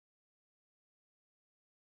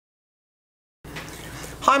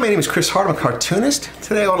Hi, my name is Chris Hart. I'm a cartoonist.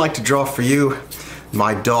 Today I would like to draw for you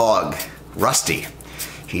my dog, Rusty.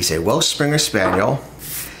 He's a Welsh Springer Spaniel.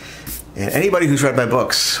 And anybody who's read my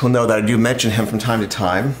books will know that I do mention him from time to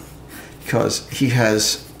time because he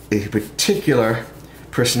has a particular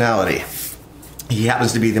personality. He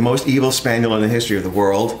happens to be the most evil Spaniel in the history of the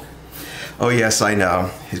world. Oh yes, I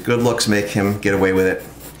know. His good looks make him get away with it.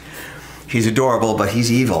 He's adorable, but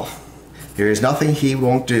he's evil. There is nothing he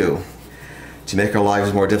won't do to make our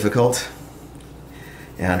lives more difficult,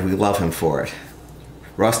 and we love him for it.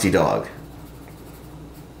 Rusty dog.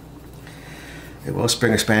 A Welsh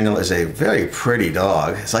Springer Spaniel is a very pretty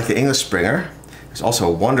dog. It's like the English Springer. It's also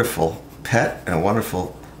a wonderful pet and a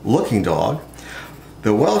wonderful looking dog.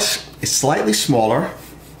 The Welsh is slightly smaller,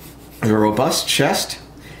 with a robust chest,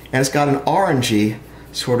 and it's got an orangey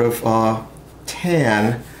sort of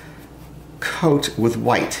tan coat with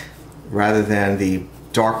white rather than the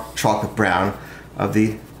dark chocolate brown of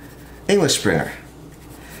the English Springer.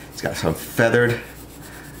 It's got some feathered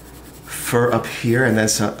fur up here and then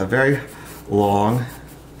a very long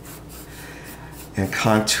and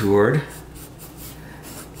contoured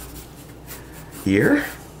ear.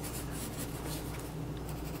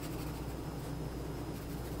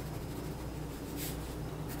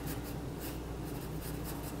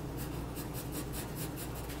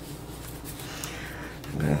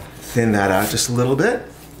 I'm going to thin that out just a little bit.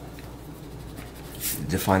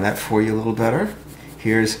 Define that for you a little better.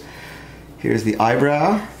 Here's the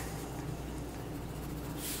eyebrow.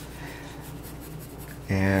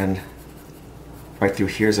 And right through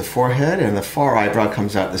here's a forehead, and the far eyebrow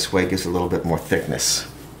comes out this way, gives a little bit more thickness.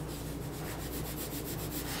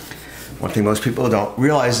 One thing most people don't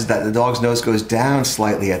realize is that the dog's nose goes down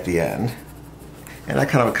slightly at the end. And that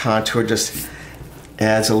kind of a contour just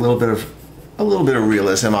adds a little bit of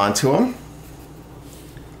realism onto him.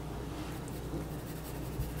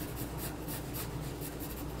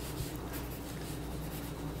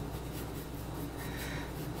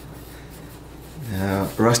 Now,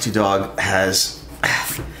 Rusty dog has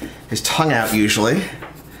his tongue out usually.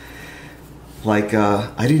 Like,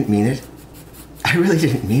 I didn't mean it. I really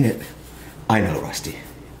didn't mean it. I know, Rusty.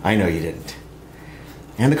 I know you didn't.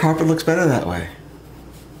 And the carpet looks better that way.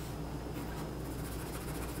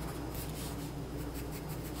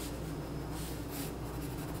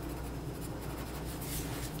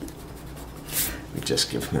 We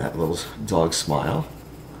just give him that little dog smile,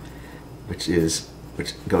 which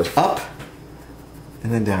goes up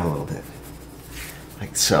and then down a little bit,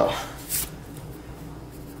 like so.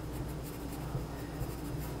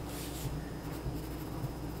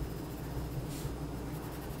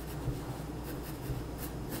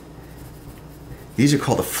 These are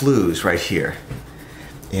called the flues right here,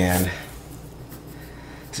 and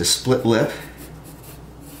it's a split lip,